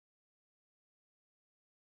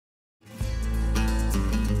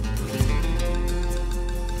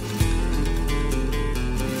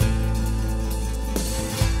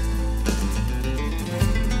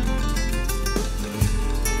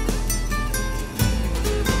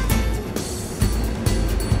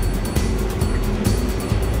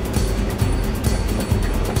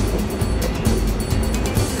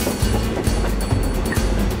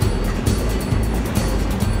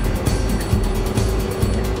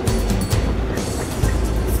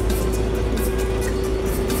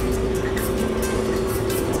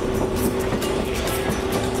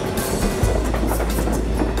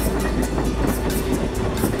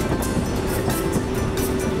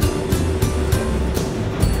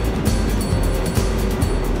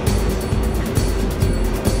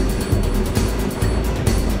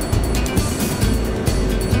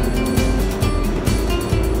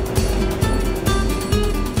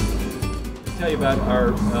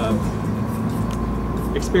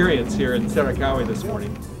experience here in Saraikawi this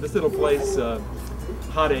morning. This little place,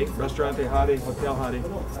 Hade, Restaurante Hade, Hotel Hade,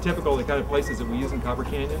 it's typical of the kind of places that we use in Copper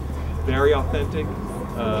Canyon. Very authentic,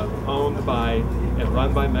 owned by and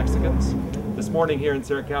run by Mexicans. This morning here in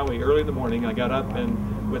Saraikawi, early in the morning, I got up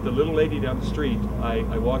and with the little lady down the street,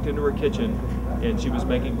 I walked into her kitchen and she was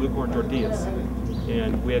making blue corn tortillas.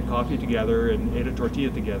 And we had coffee together and ate a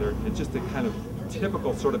tortilla together. It's just the kind of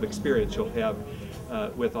typical sort of experience you'll have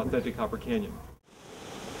with authentic Copper Canyon.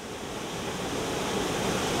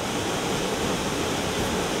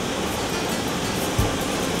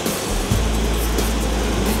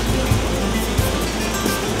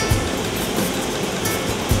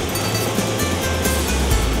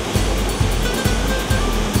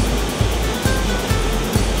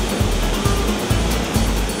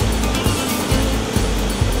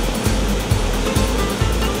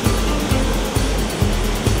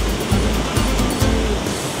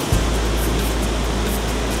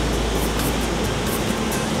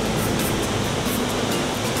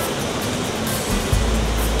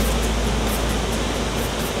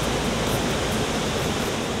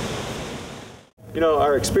 You know,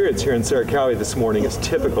 our experience here in Saraikawi this morning is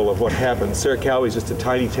typical of what happens. Saraikawi is just a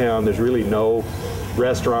tiny town. There's really no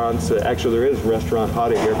restaurants. Actually, there is a restaurant,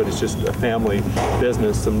 Hade, here, but it's just a family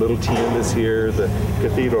business. Some little tiendas here, the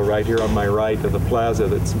cathedral right here on my right, of the plaza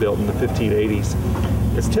that's built in the 1580s.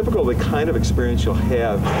 It's typical of the kind of experience you'll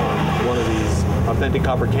have on one of these authentic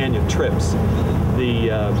Copper Canyon trips.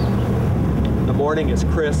 The morning is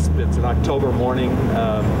crisp. It's an October morning.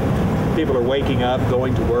 People are waking up,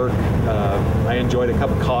 going to work. I enjoyed a cup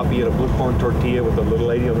of coffee and a blue corn tortilla with a little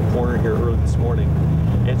lady on the corner here early this morning.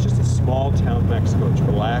 And it's just a small town Mexico. It's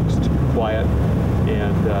relaxed, quiet,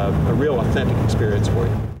 and a real authentic experience for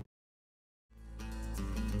you.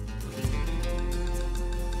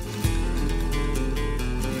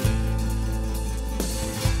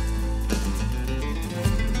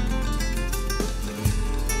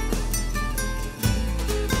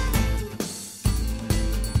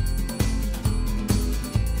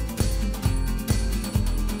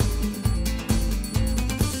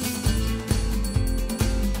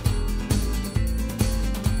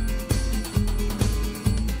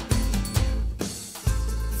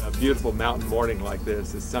 Beautiful mountain morning like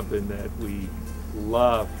this is something that we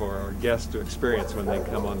love for our guests to experience when they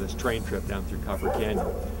come on this train trip down through Copper Canyon.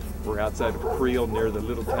 We're outside of Creel near the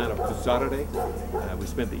little town of Cusarare. We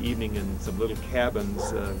spent the evening in some little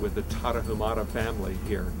cabins with the Tarahumara family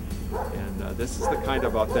here. And this is the kind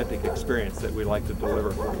of authentic experience that we like to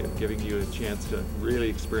deliver for you, giving you a chance to really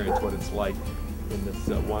experience what it's like in this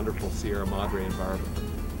wonderful Sierra Madre environment.